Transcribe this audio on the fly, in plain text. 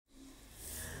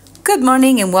Good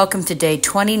morning and welcome to day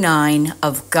 29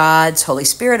 of God's Holy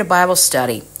Spirit, a Bible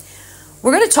study.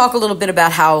 We're going to talk a little bit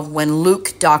about how when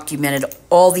Luke documented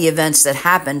all the events that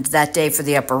happened that day for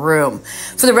the upper room.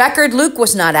 For the record, Luke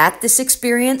was not at this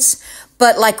experience,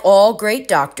 but like all great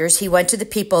doctors, he went to the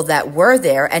people that were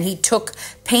there and he took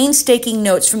painstaking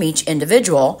notes from each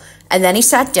individual. And then he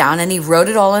sat down and he wrote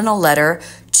it all in a letter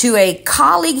to a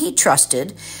colleague he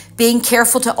trusted, being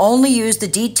careful to only use the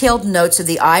detailed notes of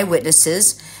the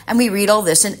eyewitnesses. And we read all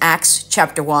this in Acts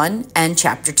chapter 1 and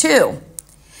chapter 2.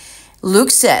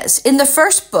 Luke says, "In the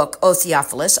first book, O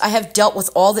Theophilus, I have dealt with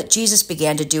all that Jesus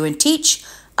began to do and teach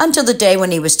until the day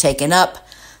when he was taken up,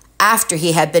 after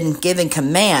he had been given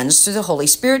commands through the Holy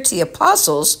Spirit to the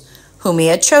apostles whom he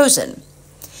had chosen.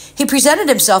 He presented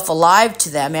himself alive to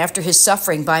them after his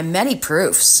suffering by many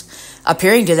proofs,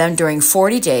 appearing to them during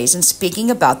 40 days and speaking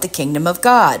about the kingdom of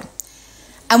God.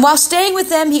 And while staying with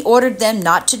them, he ordered them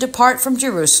not to depart from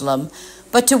Jerusalem,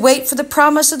 but to wait for the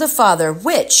promise of the Father,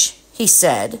 which, he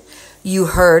said, you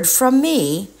heard from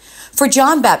me. For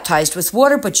John baptized with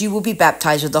water, but you will be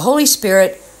baptized with the Holy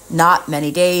Spirit not many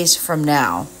days from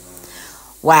now."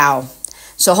 Wow.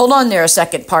 So hold on there a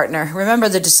second, partner. Remember,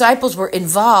 the disciples were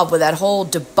involved with that whole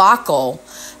debacle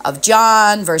of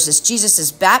John versus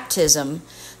Jesus' baptism.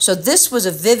 So this was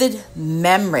a vivid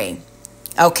memory.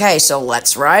 Okay, so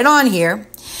let's ride on here.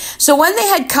 "So when they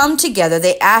had come together,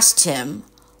 they asked him,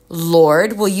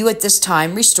 'Lord, will you at this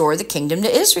time restore the kingdom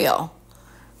to Israel?'"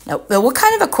 Now, what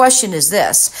kind of a question is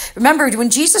this? Remember, when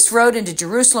Jesus rode into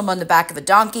Jerusalem on the back of a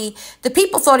donkey, the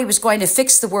people thought he was going to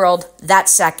fix the world that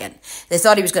second. They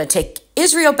thought he was going to take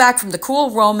Israel back from the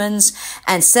cruel Romans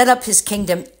and set up his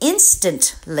kingdom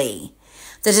instantly.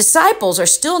 The disciples are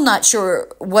still not sure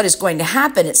what is going to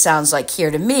happen, it sounds like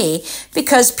here to me,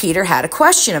 because Peter had a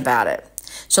question about it.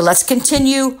 So let's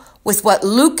continue with what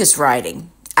Luke is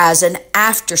writing as an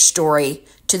after story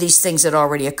to these things that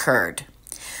already occurred.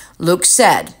 Luke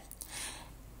said,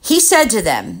 "He said to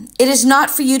them, 'It is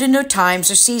not for you to know times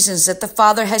or seasons that the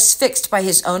Father has fixed by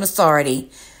his own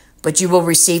authority, but you will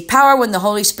receive power when the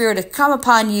Holy Spirit has come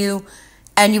upon you,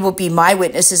 and you will be my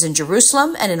witnesses in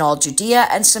Jerusalem and in all Judea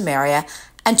and Samaria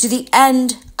and to the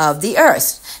end of the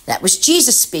earth.'" That was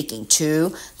Jesus speaking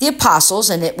to the apostles,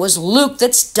 and it was Luke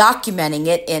that's documenting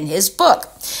it in his book.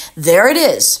 There it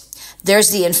is. There's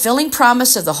the infilling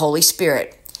promise of the Holy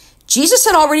Spirit. Jesus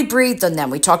had already breathed on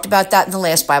them. We talked about that in the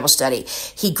last Bible study.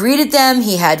 He greeted them.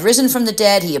 He had risen from the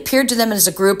dead. He appeared to them as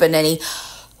a group, and then he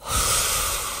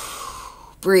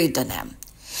breathed on them.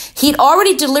 He'd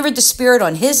already delivered the Spirit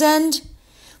on his end,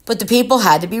 but the people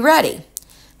had to be ready.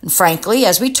 And frankly,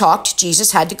 as we talked,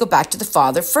 Jesus had to go back to the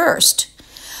Father first.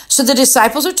 So the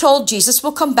disciples are told Jesus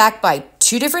will come back by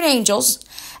two different angels,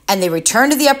 and they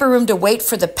return to the upper room to wait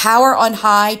for the power on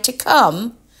high to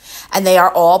come, and they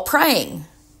are all praying.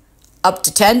 Up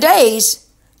to 10 days,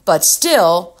 but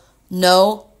still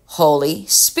no Holy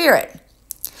Spirit.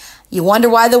 You wonder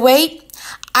why the wait?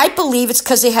 I believe it's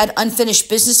because they had unfinished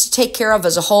business to take care of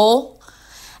as a whole,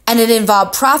 and it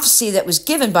involved prophecy that was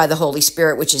given by the Holy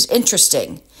Spirit, which is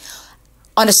interesting.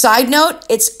 On a side note,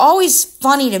 it's always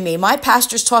funny to me. My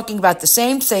pastor's talking about the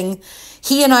same thing.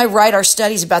 He and I write our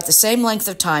studies about the same length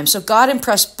of time. So God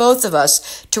impressed both of us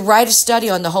to write a study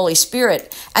on the Holy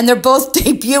Spirit, and they're both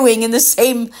debuting in the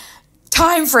same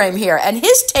time frame here. And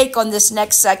his take on this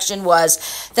next section was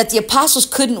that the apostles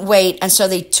couldn't wait, and so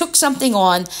they took something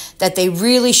on that they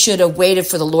really should have waited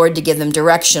for the Lord to give them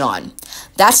direction on.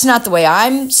 That's not the way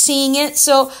I'm seeing it,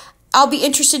 so I'll be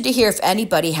interested to hear if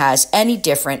anybody has any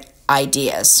different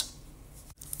ideas.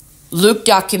 Luke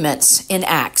documents in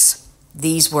Acts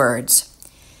these words.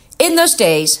 "In those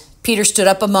days, Peter stood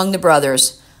up among the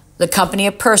brothers. The company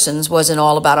of persons was in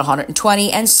all about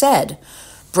 120, and said,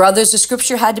 'Brothers, the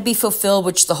scripture had to be fulfilled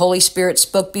which the Holy Spirit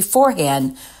spoke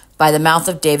beforehand by the mouth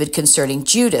of David concerning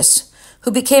Judas,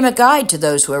 who became a guide to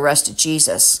those who arrested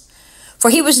Jesus. For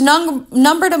he was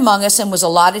numbered among us and was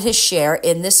allotted his share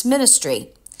in this ministry.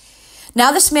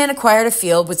 Now this man acquired a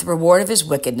field with the reward of his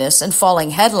wickedness, and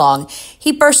falling headlong,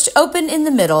 he burst open in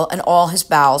the middle, and all his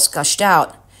bowels gushed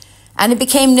out. And it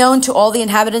became known to all the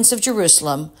inhabitants of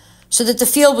Jerusalem, so that the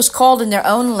field was called in their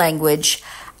own language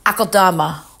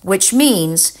Akeldama, which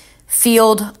means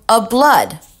field of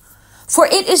blood. For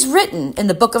it is written in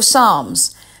the book of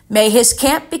Psalms, May his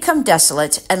camp become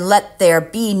desolate, and let there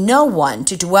be no one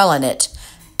to dwell in it,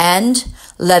 and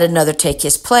let another take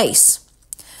his place.'"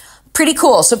 Pretty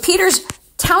cool. So Peter's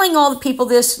telling all the people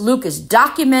this. Luke is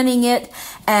documenting it.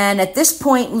 And at this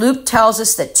point, Luke tells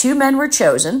us that two men were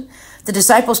chosen. The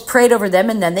disciples prayed over them,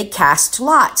 and then they cast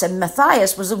lots. And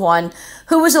Matthias was the one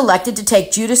who was elected to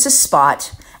take Judas's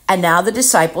spot. And now the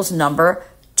disciples number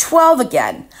 12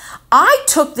 again. I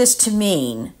took this to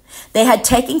mean they had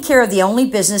taken care of the only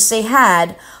business they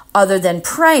had other than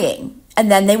praying,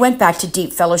 and then they went back to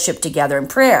deep fellowship together in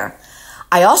prayer.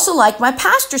 I also like my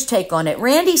pastor's take on it.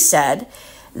 Randy said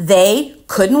they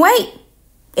couldn't wait.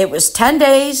 It was 10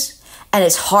 days, and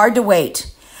it's hard to wait.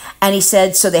 And he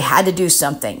said, so they had to do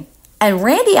something. And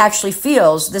Randy actually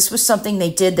feels this was something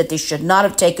they did that they should not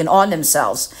have taken on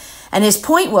themselves. And his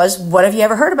point was, what have you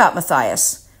ever heard about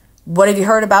Matthias? What have you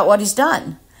heard about what he's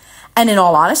done? And in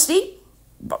all honesty,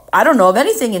 I don't know of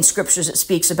anything in scriptures that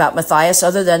speaks about Matthias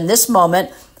other than this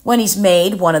moment when he's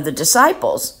made one of the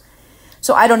disciples.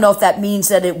 So I don't know if that means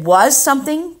that it was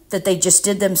something that they just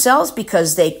did themselves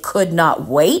because they could not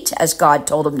wait as God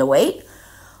told them to wait,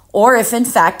 or if in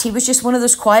fact he was just one of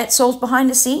those quiet souls behind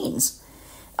the scenes.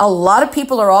 A lot of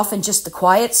people are often just the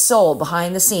quiet soul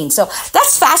behind the scenes. So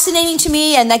that's fascinating to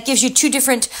me, and that gives you two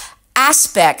different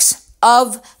aspects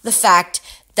of the fact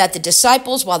that the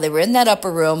disciples, while they were in that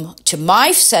upper room, to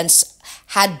my sense,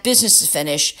 had business to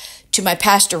finish. To my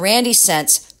pastor Randy's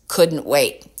sense, couldn't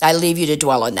wait. I leave you to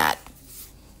dwell on that.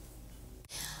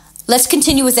 Let's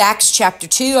continue with Acts chapter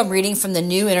 2. I'm reading from the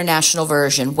New International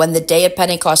Version. When the day of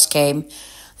Pentecost came,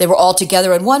 they were all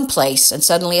together in one place, and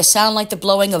suddenly a sound like the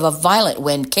blowing of a violent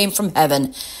wind came from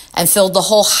heaven and filled the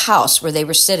whole house where they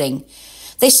were sitting.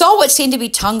 They saw what seemed to be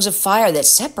tongues of fire that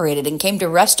separated and came to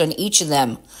rest on each of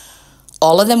them.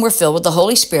 All of them were filled with the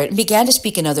Holy Spirit and began to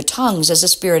speak in other tongues as the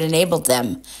Spirit enabled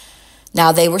them.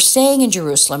 Now they were staying in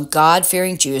Jerusalem,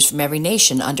 God-fearing Jews from every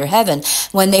nation under heaven.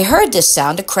 When they heard this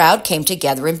sound, a crowd came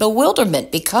together in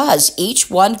bewilderment because each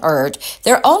one heard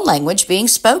their own language being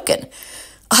spoken.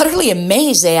 Utterly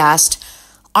amazed, they asked,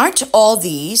 "Aren't all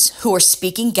these who are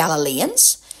speaking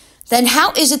Galileans? Then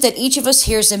how is it that each of us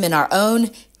hears them in our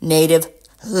own native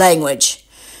language?"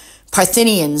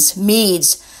 Parthians,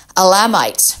 Medes,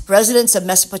 Elamites, residents of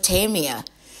Mesopotamia,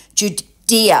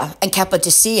 Judea and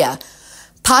Cappadocia,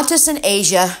 Pontus and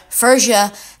Asia,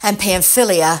 Phrygia and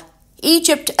Pamphylia,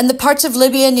 Egypt and the parts of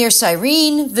Libya near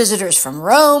Cyrene, visitors from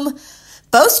Rome,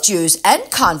 both Jews and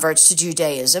converts to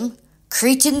Judaism,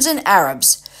 Cretans and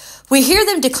Arabs. We hear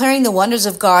them declaring the wonders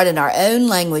of God in our own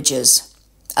languages.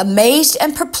 Amazed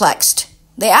and perplexed,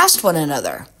 they asked one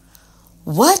another,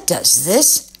 "What does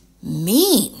this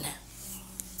mean?"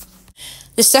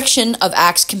 This section of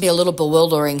Acts can be a little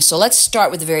bewildering, so let's start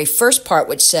with the very first part,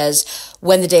 which says,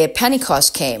 when the day of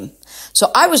Pentecost came. So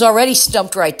I was already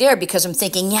stumped right there because I'm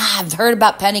thinking, yeah, I've heard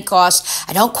about Pentecost.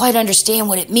 I don't quite understand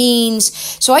what it means.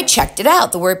 So I checked it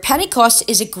out. The word Pentecost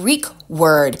is a Greek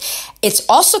word. It's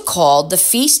also called the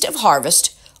Feast of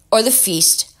Harvest or the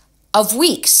Feast of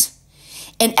Weeks.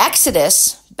 In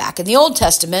Exodus, back in the Old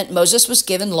Testament, Moses was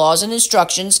given laws and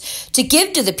instructions to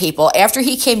give to the people after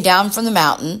he came down from the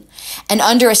mountain, and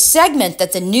under a segment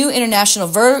that the New International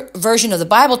Version of the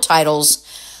Bible titles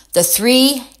the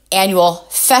 3 annual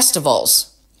festivals.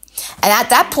 And at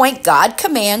that point, God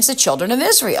commands the children of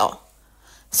Israel,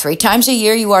 3 times a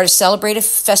year you are to celebrate a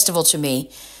festival to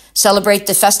me. Celebrate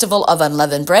the festival of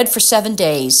unleavened bread for 7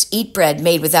 days. Eat bread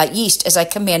made without yeast as I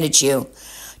commanded you.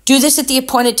 Do this at the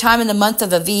appointed time in the month of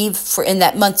Aviv, for in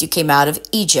that month you came out of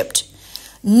Egypt.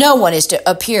 No one is to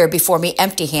appear before me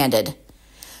empty-handed.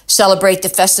 Celebrate the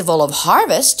festival of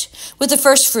harvest with the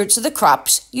first fruits of the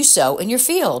crops you sow in your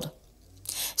field.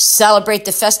 Celebrate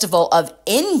the festival of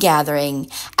ingathering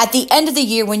at the end of the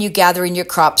year when you gather in your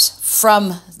crops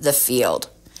from the field.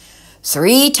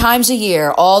 3 times a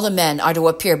year all the men are to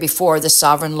appear before the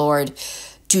sovereign Lord.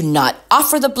 Do not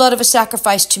offer the blood of a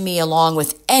sacrifice to me along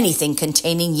with anything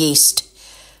containing yeast.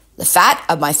 The fat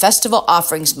of my festival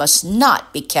offerings must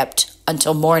not be kept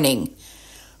until morning.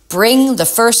 Bring the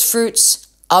first fruits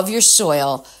of your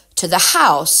soil to the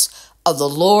house of the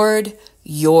Lord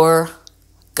your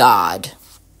God.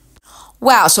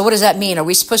 Wow, so what does that mean? Are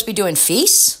we supposed to be doing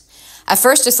feasts? At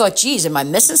first I thought, geez, am I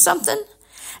missing something?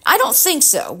 I don't think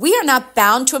so. We are not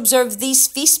bound to observe these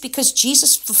feasts because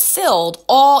Jesus fulfilled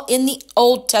all in the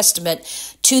Old Testament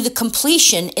to the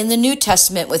completion in the New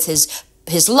Testament with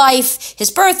his life,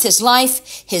 his birth, his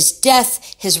life, his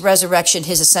death, his resurrection,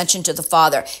 his ascension to the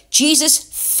Father. Jesus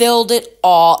filled it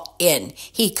all in.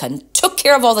 He took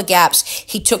care of all the gaps.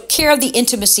 He took care of the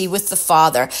intimacy with the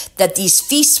Father that these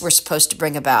feasts were supposed to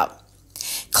bring about.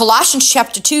 Colossians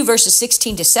chapter 2, verses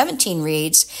 16 to 17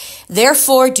 reads,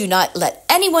 "Therefore do not let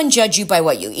anyone judge you by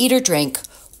what you eat or drink,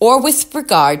 or with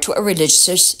regard to a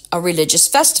religious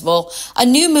festival, a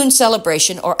new moon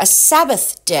celebration, or a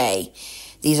Sabbath day.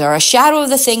 These are a shadow of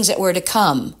the things that were to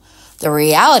come. The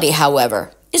reality,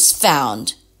 however, is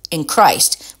found in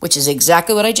Christ, which is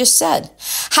exactly what I just said.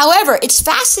 However, it's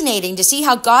fascinating to see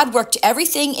how God worked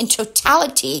everything in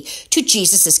totality to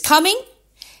Jesus' coming,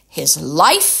 his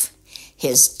life,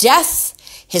 his death,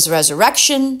 his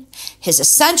resurrection, his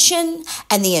ascension,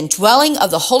 and the indwelling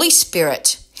of the Holy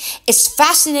Spirit. It's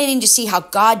fascinating to see how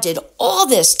God did all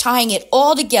this, tying it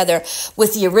all together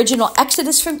with the original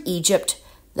Exodus from Egypt,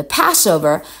 the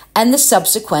Passover, and the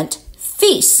subsequent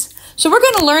feasts. So we're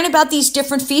going to learn about these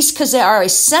different feasts because they are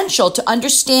essential to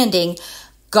understanding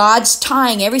God's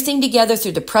tying everything together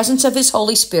through the presence of his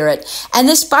Holy Spirit. And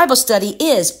this Bible study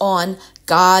is on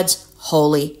God's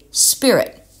Holy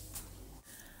Spirit.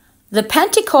 The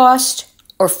Pentecost,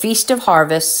 or Feast of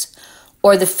Harvests,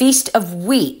 or the Feast of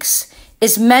Weeks,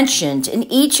 is mentioned in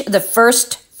each of the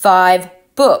first 5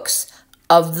 books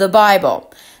of the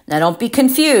Bible. Now don't be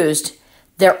confused.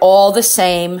 They're all the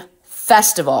same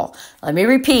festival. Let me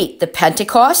repeat. The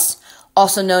Pentecost,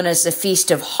 also known as the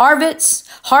Feast of Harvest,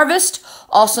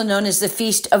 also known as the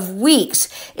Feast of Weeks,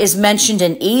 is mentioned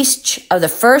in each of the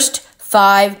first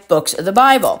 5 books of the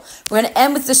Bible. We're going to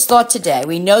end with this thought today.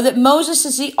 We know that Moses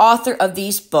is the author of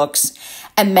these books,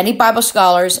 and many Bible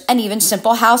scholars and even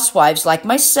simple housewives like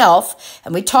myself,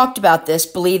 and we talked about this,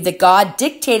 believe that God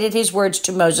dictated his words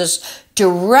to Moses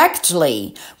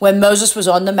directly when Moses was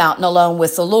on the mountain alone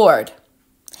with the Lord.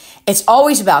 It's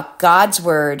always about God's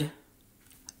word,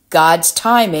 God's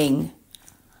timing,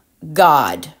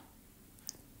 God.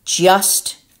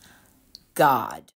 Just God.